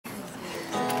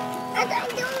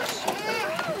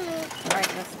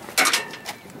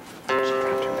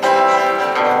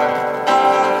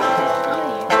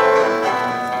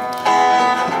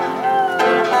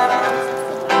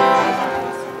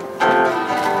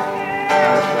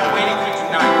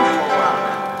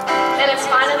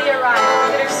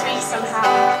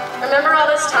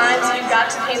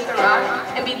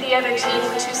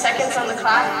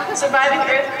Surviving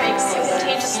earthquakes and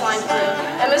contagious swine flu,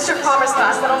 and Mr. Palmer's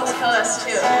class that almost killed us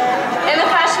too. In the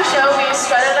fashion show, we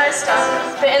strutted our stuff,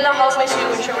 but in the halls, my shoe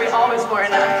would show we always wore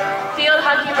enough. Field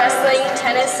hockey, wrestling,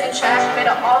 tennis, and track made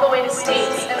it all the way to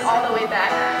states and all the way back.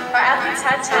 Our athletes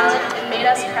had talent and made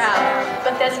us proud,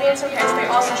 but thespians from Harrisburg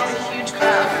also drew a huge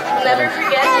crowd. We'll never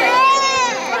forget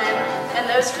and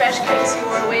those fresh kicks we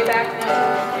wore way back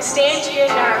then. We stand here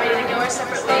now, ready to go our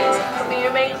separate ways, but we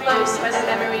remain close by the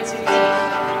memories we made.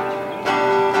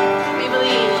 We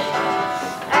believe,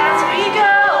 as we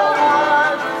go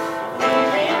on, we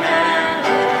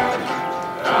remember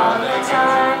all the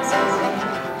times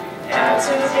we had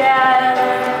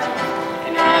together,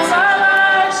 and as our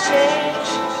lives change,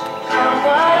 come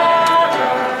whatever,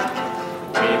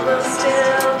 we will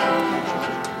still be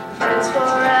friends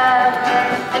forever.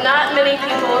 And not many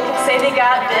people can say they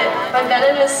got bit by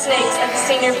venomous snakes at the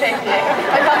senior picnic.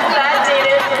 A couple bad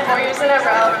dated for 4 years in a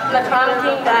row, and the prom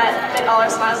theme that made all our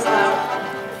smiles low.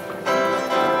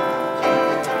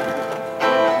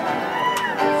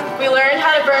 We learned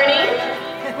how to Bernie,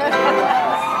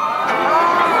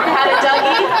 how to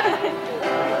Dougie,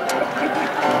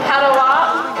 how to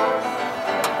walk,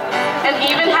 and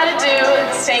even how to do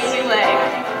stanky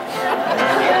leg.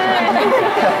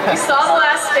 We saw the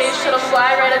last space shuttle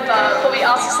fly right above, but we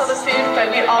also saw the food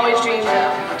fight we always dreamed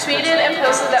of. Tweeted and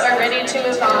posted that we're ready to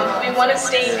move on. We want to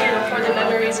stay here before the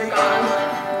memories are gone.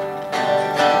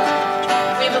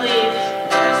 We believe.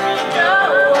 As we go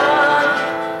on,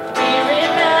 we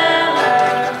remember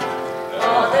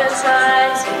all the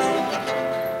times we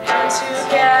had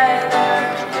together.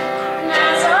 And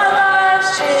as our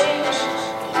lives change,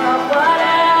 from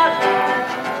whatever,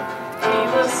 we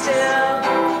will still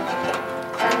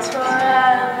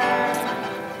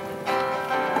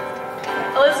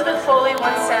Foley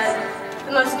once said,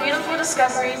 the most beautiful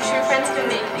discovery true friends can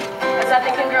make is that they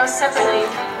can grow separately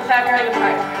without growing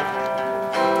apart.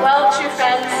 Well, true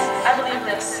friends, I believe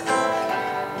this.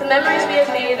 The memories we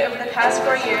have made over the past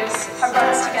 4 years have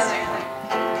brought us together.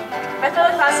 My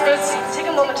fellow classmates, take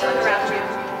a moment to look around you.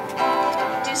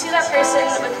 Do you see that person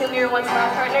with whom you were once law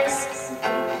partners?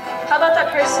 How about that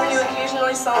person you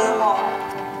occasionally saw in the hall?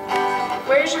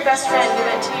 Where is your best friend you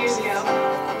met 2 years ago?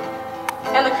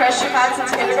 And the crush you've had since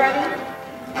kindergarten?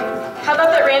 How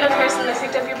about that random person that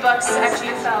picked up your books after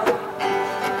you fell?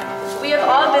 We have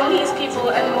all been these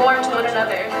people and more to one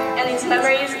another, and these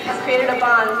memories have created a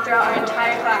bond throughout our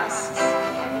entire class.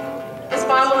 This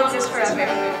bond will exist forever.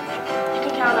 You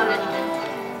can count on it.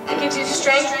 It gives you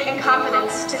strength and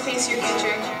confidence to face your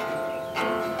future.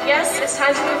 Yes, it's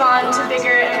time to move on to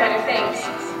bigger and better things,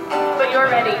 but you're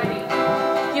ready.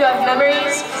 You have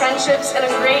memories, friendships, and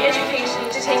a great education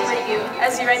to take with you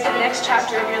as you write the next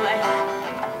chapter of your life.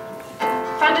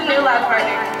 Find a new lab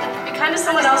partner. Be kind to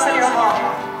someone else on your wall.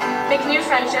 Make new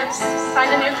friendships, find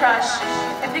a new crush,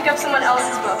 and pick up someone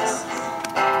else's books.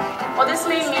 While this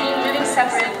may mean moving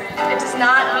separate, it does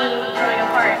not mean growing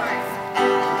apart.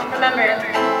 Remember,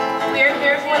 we are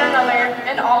here for one another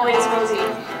and always will be.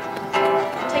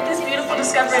 Take this beautiful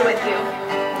discovery with you,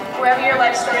 wherever your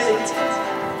life story leads you.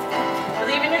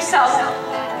 Believe in yourself,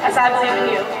 as I believe in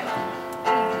you.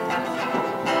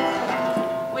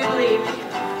 We believe.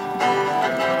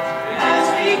 As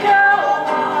we go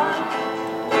on,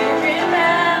 we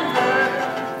remember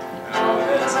all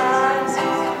the times we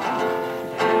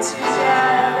had to